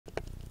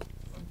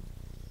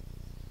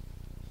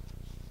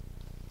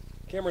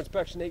Camera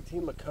inspection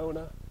 18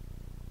 Lacona,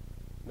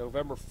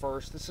 November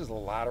 1st. This is a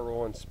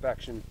lateral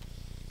inspection.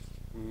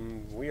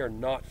 We are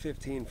not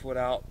 15 foot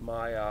out.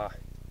 My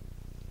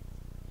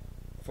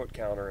foot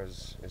counter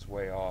is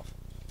way off.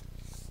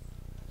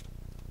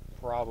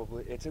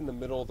 Probably, it's in the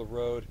middle of the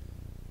road.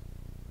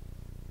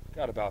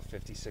 Got about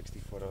 50, 60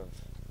 foot of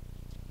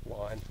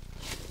line.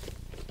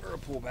 We're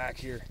gonna pull back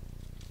here.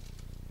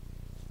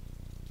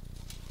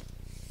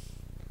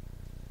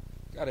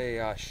 Got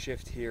a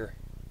shift here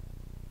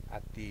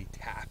at the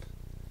tap,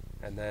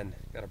 and then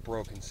got a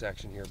broken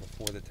section here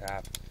before the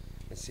tap.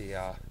 You see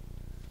a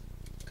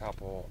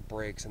couple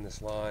breaks in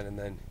this line, and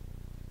then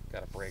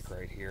got a break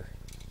right here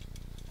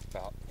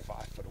about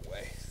 5 foot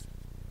away.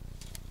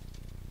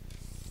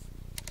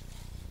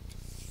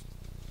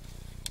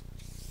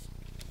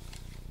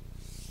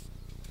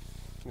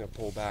 I'm going to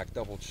pull back,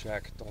 double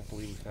check. Don't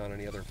believe we found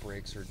any other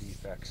breaks or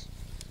defects.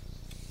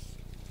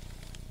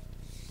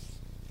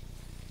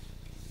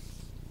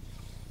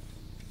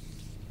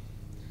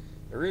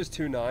 There is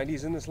two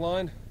 90s in this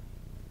line.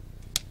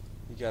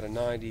 You got a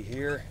 90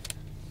 here,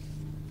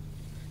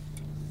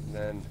 and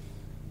then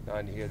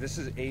 90 here. This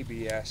is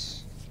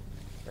ABS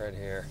right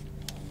here.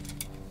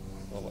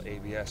 A little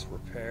ABS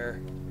repair.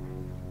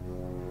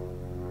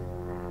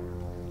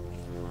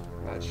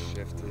 That's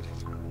shifted.